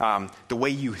 The way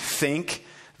you think,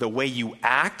 the way you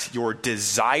act, your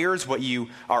desires, what you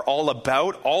are all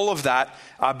about, all of that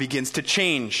begins to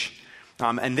change.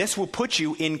 And this will put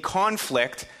you in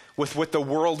conflict with what the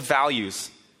world values.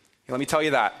 Let me tell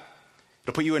you that.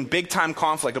 It'll put you in big time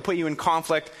conflict. It'll put you in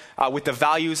conflict with the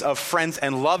values of friends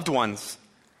and loved ones.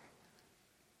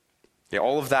 Yeah,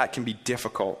 all of that can be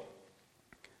difficult.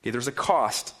 Okay, there's a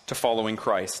cost to following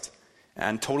Christ.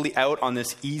 And totally out on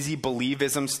this easy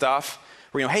believism stuff,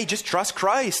 where, hey, just trust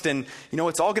Christ, and,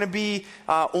 it's all going to be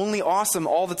only awesome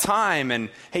all the time, and,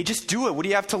 hey, just do it. What do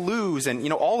you have to lose?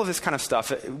 And, all of this kind of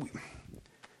stuff. Okay,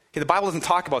 the Bible doesn't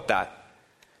talk about that.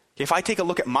 If I take a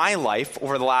look at my life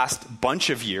over the last bunch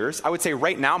of years, I would say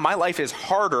right now my life is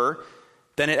harder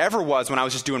than it ever was when I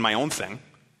was just doing my own thing.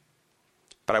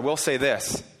 But I will say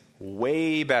this,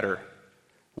 way better.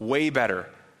 Way better.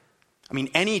 I mean,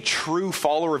 any true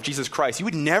follower of Jesus Christ, you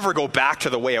would never go back to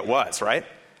the way it was, right?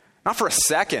 Not for a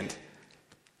second.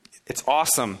 It's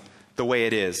awesome the way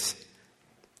it is.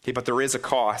 Okay, but there is a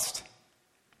cost.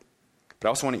 But I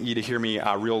also want you to hear me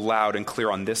real loud and clear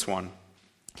on this one.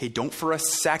 Okay, don't for a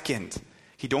second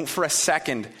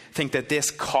think that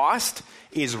this cost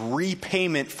is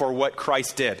repayment for what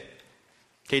Christ did.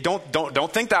 Okay,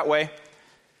 don't think that way.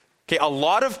 Okay, a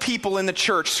lot of people in the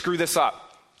church screw this up.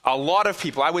 A lot of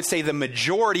people, I would say the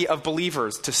majority of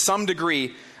believers, to some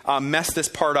degree, mess this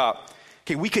part up.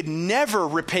 Okay, we could never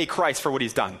repay Christ for what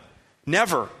he's done.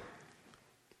 Never.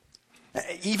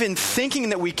 Even thinking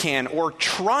that we can or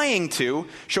trying to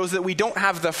shows that we don't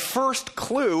have the first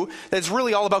clue that it's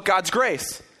really all about God's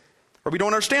grace. Or we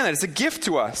don't understand that. It's a gift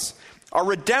to us. Our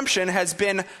redemption has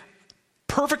been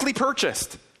perfectly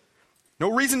purchased.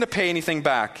 No reason to pay anything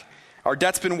back. Our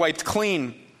debt's been wiped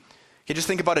clean. Okay, just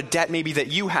think about a debt maybe that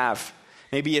you have.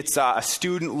 Maybe it's a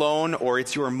student loan or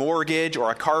it's your mortgage or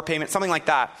a car payment, something like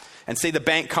that. And say the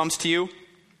bank comes to you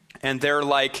and they're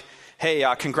like, hey,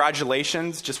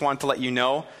 congratulations, just wanted to let you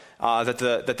know that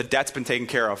the debt's been taken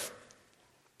care of.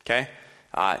 Okay?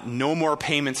 No more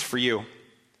payments for you.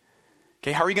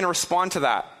 Okay, how are you going to respond to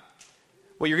that?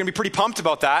 Well, you're going to be pretty pumped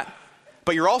about that,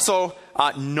 but you're also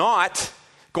not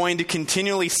going to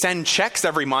continually send checks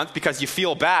every month because you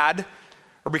feel bad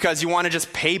or because you want to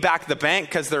just pay back the bank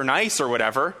because they're nice or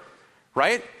whatever,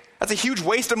 right? That's a huge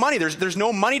waste of money. There's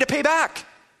no money to pay back,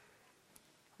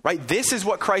 right? This is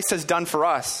what Christ has done for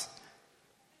us.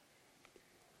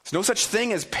 There's no such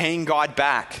thing as paying God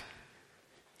back.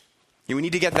 We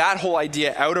need to get that whole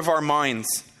idea out of our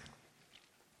minds.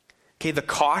 Okay, the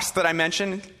cost that I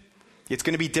mentioned, it's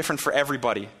going to be different for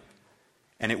everybody,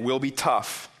 and it will be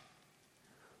tough.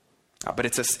 But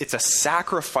it's a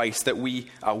sacrifice that we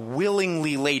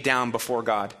willingly lay down before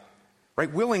God,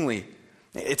 right? Willingly.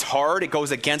 It's hard. It goes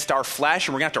against our flesh,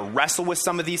 and we're going to have to wrestle with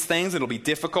some of these things. It'll be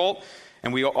difficult,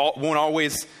 and we won't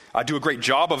always do a great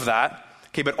job of that.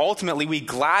 Okay, but ultimately, we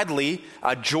gladly,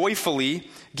 joyfully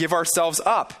give ourselves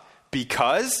up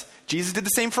because Jesus did the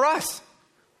same for us.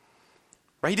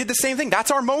 Right? He did the same thing. That's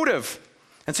our motive.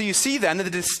 And so you see then that the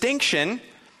distinction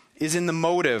is in the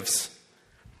motives.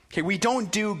 Okay, we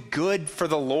don't do good for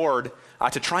the Lord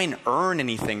to try and earn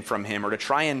anything from him or to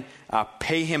try and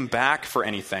pay him back for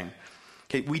anything.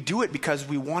 Okay, we do it because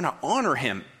we want to honor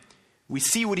him. We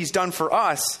see what he's done for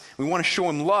us. We want to show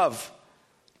him love.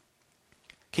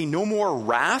 Okay, no more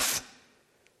wrath.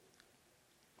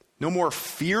 No more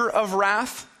fear of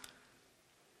wrath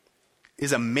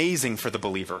is amazing for the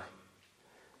believer.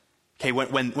 Okay,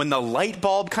 when the light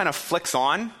bulb kind of flicks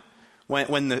on,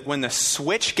 when the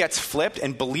switch gets flipped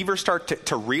and believers start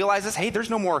to realize this, hey, there's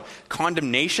no more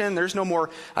condemnation, there's no more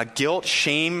guilt,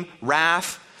 shame,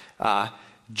 wrath,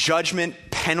 judgment,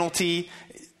 penalty,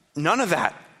 none of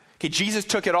that. Okay, Jesus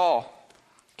took it all.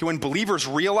 Okay, when believers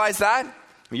realize that,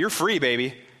 you're free,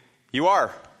 baby. You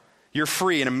are. You're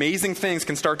free, and amazing things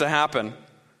can start to happen.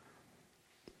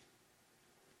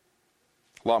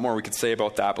 A lot more we could say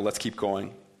about that, but let's keep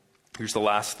going. Here's the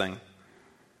last thing.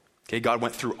 Okay, God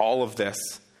went through all of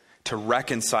this to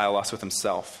reconcile us with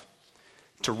himself.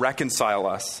 To reconcile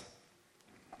us.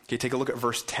 Okay, take a look at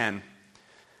verse 10.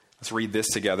 Let's read this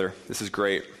together. This is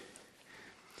great. It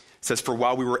says, "For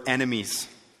while we were enemies,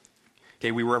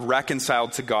 okay, we were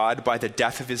reconciled to God by the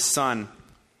death of his Son.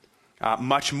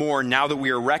 Much more, now that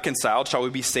we are reconciled, shall we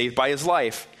be saved by his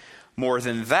life. More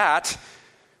than that,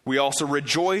 we also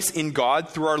rejoice in God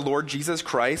through our Lord Jesus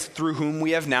Christ, through whom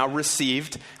we have now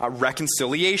received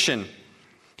reconciliation."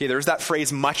 Okay, there's that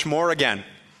phrase, much more again,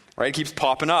 right? It keeps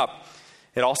popping up.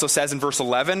 It also says in verse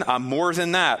 11, more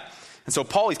than that. And so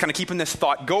Paul, he's kind of keeping this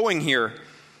thought going here.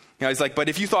 You know, he's like, but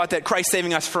if you thought that Christ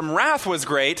saving us from wrath was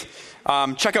great,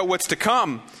 check out what's to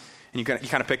come. And you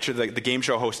kind of picture the game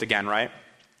show host again, right?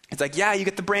 It's like, yeah, you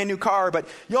get the brand new car, but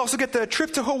you also get the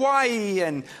trip to Hawaii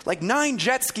and like 9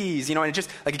 jet skis, you know, and it just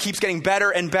like it keeps getting better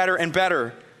and better and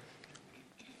better.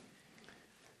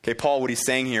 Okay, Paul, what he's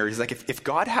saying here, he's like, if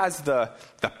God has the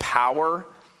power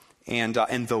and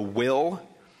the will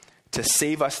to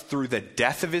save us through the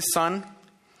death of his Son,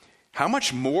 how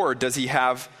much more does he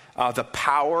have the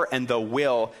power and the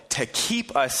will to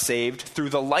keep us saved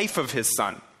through the life of his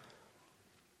Son?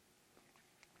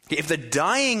 If the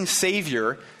dying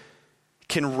Savior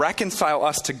can reconcile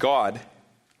us to God,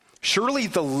 surely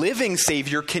the living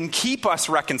Savior can keep us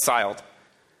reconciled.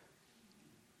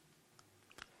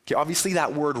 Okay, obviously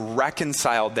that word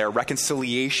reconciled there,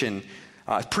 reconciliation,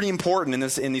 is pretty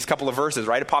important in these couple of verses,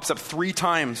 right? It pops up 3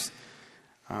 times.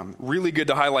 Really good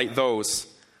to highlight those.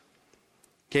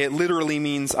 Okay, it literally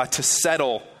means to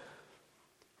settle,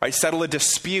 right? Settle a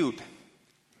dispute,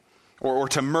 or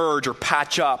to merge, or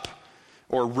patch up,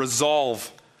 or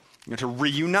resolve, to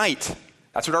reunite.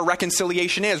 That's what our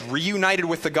reconciliation is, reunited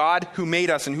with the God who made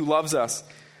us and who loves us.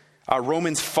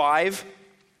 Romans 5,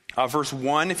 verse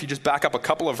 1, if you just back up a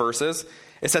couple of verses,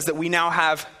 it says that we now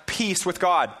have peace with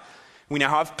God. We now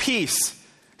have peace.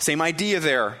 Same idea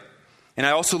there. And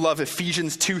I also love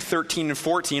Ephesians 2, 13 and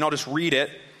 14. I'll just read it.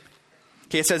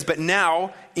 Okay, it says, but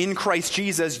now, in Christ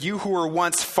Jesus, you who were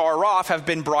once far off have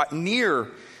been brought near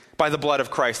by the blood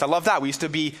of Christ. I love that. We used to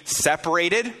be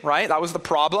separated, right? That was the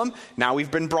problem. Now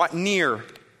we've been brought near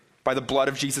by the blood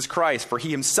of Jesus Christ. For he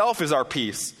himself is our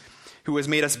peace, who has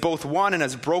made us both one and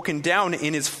has broken down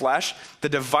in his flesh the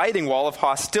dividing wall of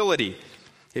hostility.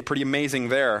 Okay, pretty amazing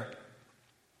there.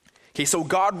 Okay, so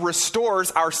God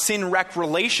restores our sin-wrecked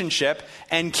relationship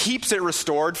and keeps it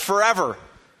restored forever.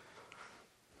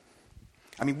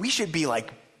 I mean, we should be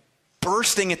like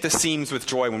bursting at the seams with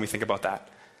joy when we think about that.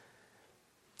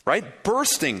 Right?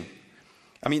 Bursting.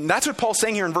 I mean, that's what Paul's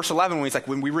saying here in verse 11 when he's like,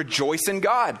 when we rejoice in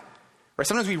God. Right?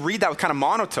 Sometimes we read that with kind of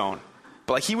monotone.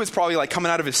 But like he was probably like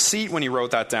coming out of his seat when he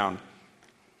wrote that down.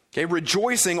 Okay,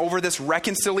 rejoicing over this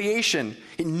reconciliation.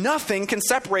 Nothing can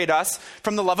separate us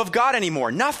from the love of God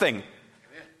anymore. Nothing.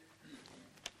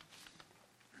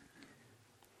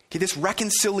 Okay, this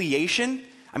reconciliation,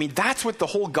 I mean, that's what the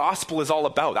whole gospel is all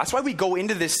about. That's why we go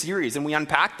into this series and we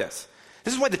unpack this.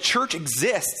 This is why the church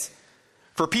exists,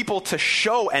 for people to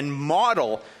show and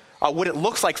model what it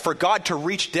looks like for God to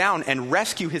reach down and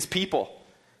rescue his people.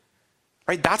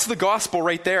 Right? That's the gospel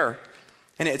right there.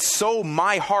 And it's so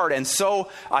my heart and so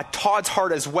Todd's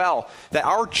heart as well, that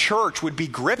our church would be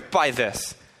gripped by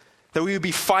this, that we would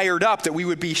be fired up, that we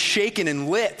would be shaken and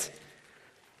lit.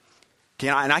 Okay,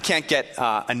 and I can't get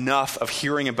enough of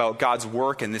hearing about God's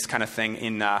work and this kind of thing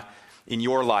in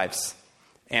your lives.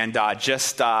 And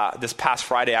just this past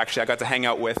Friday, actually, I got to hang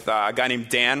out with a guy named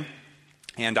Dan.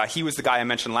 And he was the guy I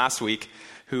mentioned last week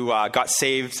who got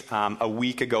saved a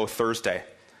week ago Thursday.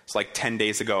 It's like 10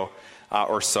 days ago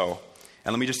or so.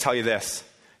 And let me just tell you this.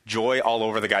 Joy all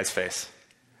over the guy's face.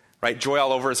 Right? Joy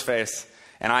all over his face.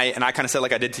 And I kind of said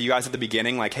like I did to you guys at the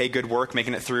beginning, like, hey, good work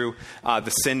making it through the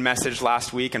sin message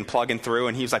last week and plugging through.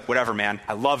 And he was like, whatever, man.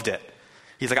 I loved it.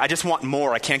 He's like, I just want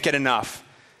more. I can't get enough.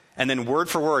 And then word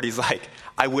for word, he's like,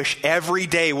 I wish every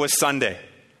day was Sunday.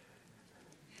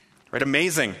 Right?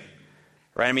 Amazing.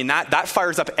 Right? I mean, that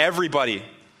fires up everybody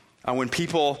when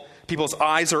people's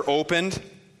eyes are opened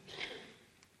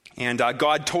and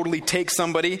God totally takes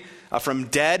somebody from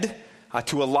dead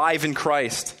to alive in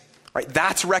Christ. Right?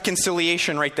 That's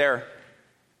reconciliation right there.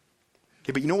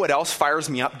 Okay, but you know what else fires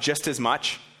me up just as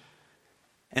much?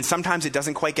 And sometimes it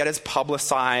doesn't quite get as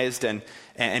publicized, and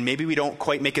maybe we don't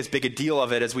quite make as big a deal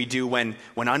of it as we do when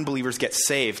unbelievers get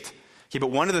saved. Okay,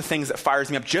 but one of the things that fires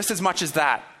me up just as much as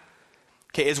that,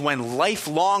 okay, is when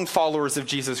lifelong followers of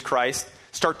Jesus Christ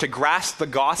start to grasp the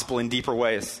gospel in deeper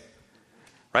ways.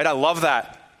 Right? I love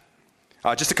that.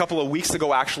 Just a couple of weeks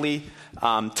ago, actually,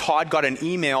 Todd got an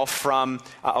email from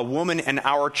a woman in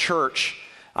our church.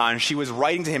 And she was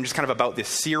writing to him just kind of about this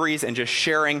series and just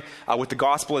sharing what the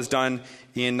gospel has done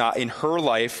in her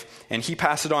life. And he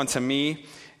passed it on to me.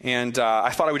 And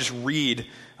I thought I would just read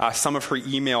some of her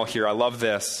email here. I love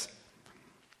this.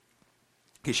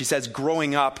 Okay, she says,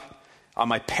 growing up,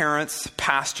 my parents,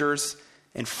 pastors,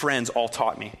 and friends all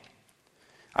taught me.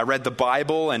 I read the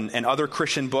Bible and other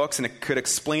Christian books, and it could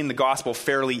explain the gospel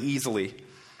fairly easily.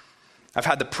 I've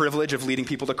had the privilege of leading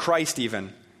people to Christ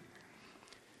even.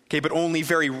 Okay, but only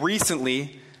very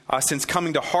recently, since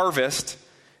coming to Harvest,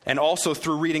 and also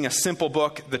through reading a simple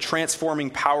book, The Transforming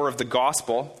Power of the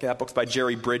Gospel. Okay, that book's by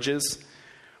Jerry Bridges.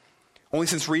 Only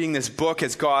since reading this book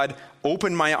has God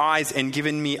opened my eyes and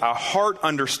given me a heart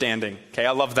understanding. Okay,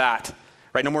 I love that.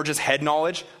 Right, no more just head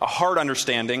knowledge, a heart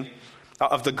understanding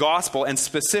of the gospel, and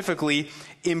specifically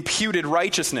imputed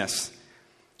righteousness.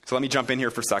 So let me jump in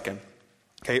here for a second.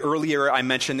 Okay, earlier I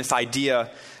mentioned this idea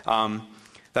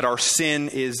that our sin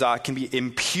can be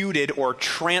imputed or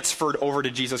transferred over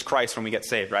to Jesus Christ when we get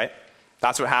saved, right?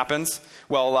 That's what happens.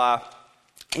 Well,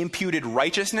 imputed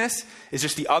righteousness is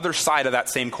just the other side of that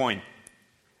same coin.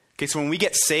 Okay, so when we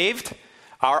get saved,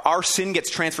 our sin gets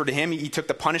transferred to him. He took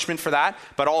the punishment for that,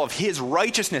 but all of his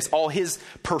righteousness, all his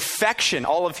perfection,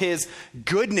 all of his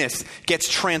goodness gets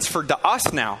transferred to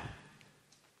us now.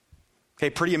 Okay,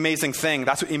 pretty amazing thing.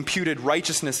 That's what imputed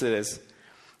righteousness is.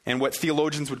 And what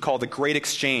theologians would call the great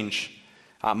exchange.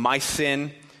 My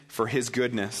sin for his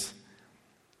goodness.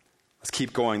 Let's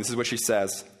keep going. This is what she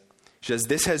says. She says,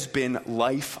 this has been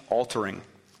life-altering.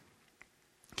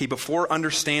 Okay, before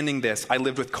understanding this, I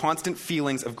lived with constant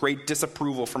feelings of great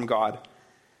disapproval from God.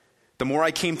 The more I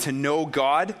came to know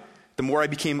God, the more I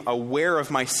became aware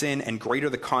of my sin and greater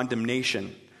the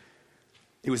condemnation.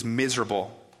 It was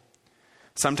miserable.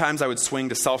 Sometimes I would swing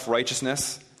to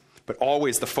self-righteousness, but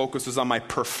always the focus was on my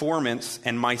performance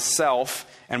and myself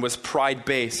and was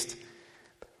pride-based.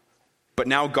 But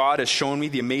now God has shown me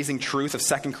the amazing truth of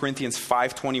 2 Corinthians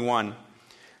 5:21.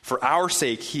 For our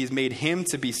sake, he has made him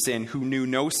to be sin who knew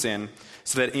no sin,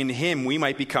 so that in him we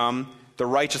might become the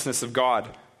righteousness of God.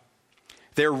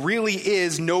 There really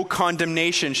is no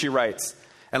condemnation, she writes.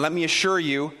 And let me assure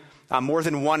you, more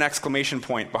than one exclamation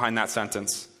point behind that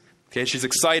sentence. Okay, she's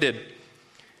excited.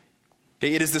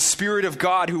 Okay, it is the Spirit of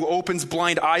God who opens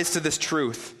blind eyes to this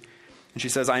truth. And she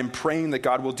says, I am praying that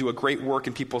God will do a great work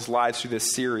in people's lives through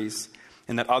this series,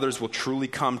 and that others will truly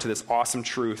come to this awesome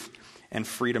truth and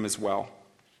freedom as well.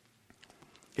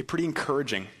 It's pretty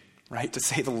encouraging, right, to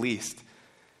say the least.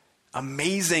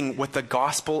 Amazing what the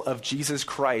gospel of Jesus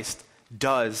Christ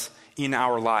does in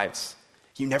our lives.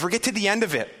 You never get to the end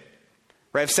of it.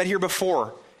 Right? I've said here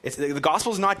before, the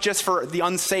gospel is not just for the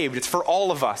unsaved, it's for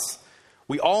all of us.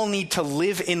 We all need to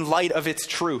live in light of its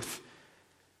truth.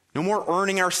 No more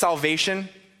earning our salvation.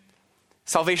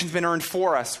 Salvation's been earned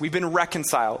for us. We've been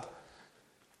reconciled.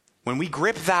 When we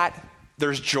grip that,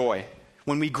 there's joy.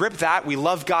 When we grip that, we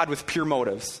love God with pure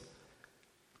motives.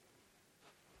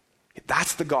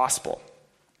 That's the gospel.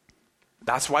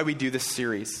 That's why we do this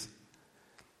series.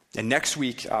 And next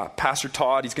week, Pastor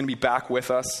Todd, he's going to be back with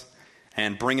us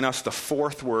and bringing us the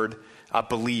fourth word,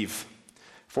 believe.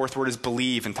 Fourth word is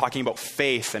believe, and talking about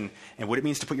faith and what it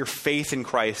means to put your faith in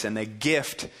Christ and the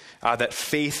gift that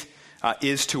faith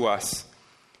is to us.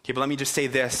 Okay, but let me just say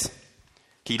this.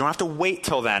 Okay, you don't have to wait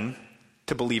till then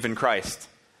to believe in Christ.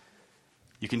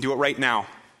 You can do it right now.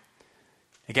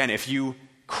 Again, if you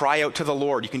cry out to the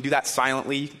Lord, you can do that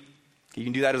silently. You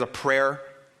can do that as a prayer.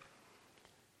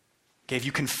 Okay, if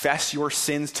you confess your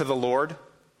sins to the Lord,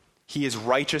 he is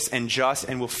righteous and just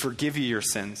and will forgive you your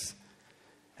sins.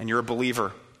 And you're a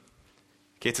believer.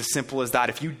 Okay, it's as simple as that.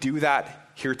 If you do that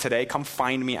here today, come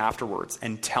find me afterwards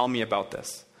and tell me about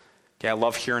this. Okay, I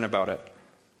love hearing about it.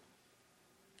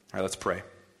 All right, let's pray.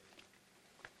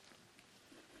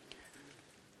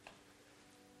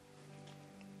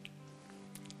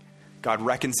 God,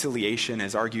 reconciliation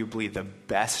is arguably the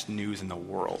best news in the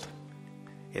world.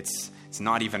 It's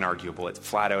not even arguable. It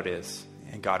flat out is.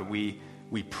 And God, we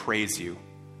praise you.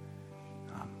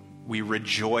 We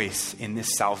rejoice in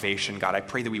this salvation. God, I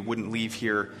pray that we wouldn't leave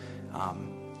here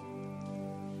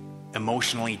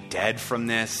emotionally dead from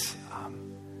this,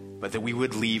 but that we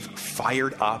would leave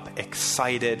fired up,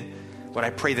 excited. Lord, I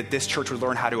pray that this church would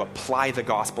learn how to apply the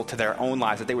gospel to their own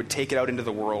lives, that they would take it out into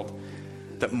the world,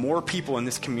 that more people in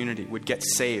this community would get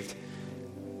saved.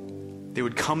 They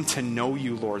would come to know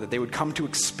you, Lord, that they would come to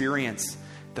experience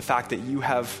the fact that you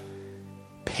have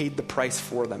paid the price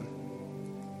for them.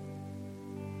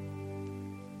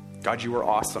 God, you are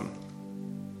awesome.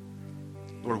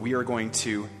 Lord, we are going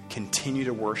to continue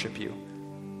to worship you.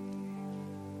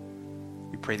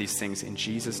 We pray these things in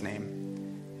Jesus'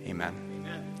 name. Amen.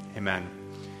 Amen.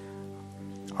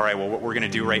 All right, well, what we're going to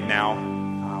do right now,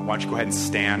 why don't you go ahead and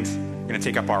stand. We're going to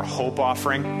take up our hope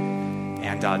offering.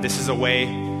 And this is a way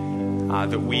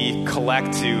that we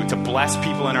collect to bless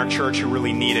people in our church who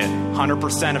really need it.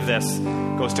 100% of this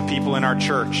goes to people in our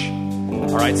church.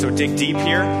 All right, so dig deep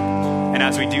here. And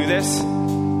as we do this,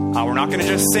 we're not going to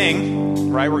just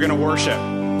sing, right? We're going to worship.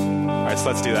 All right, so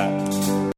let's do that.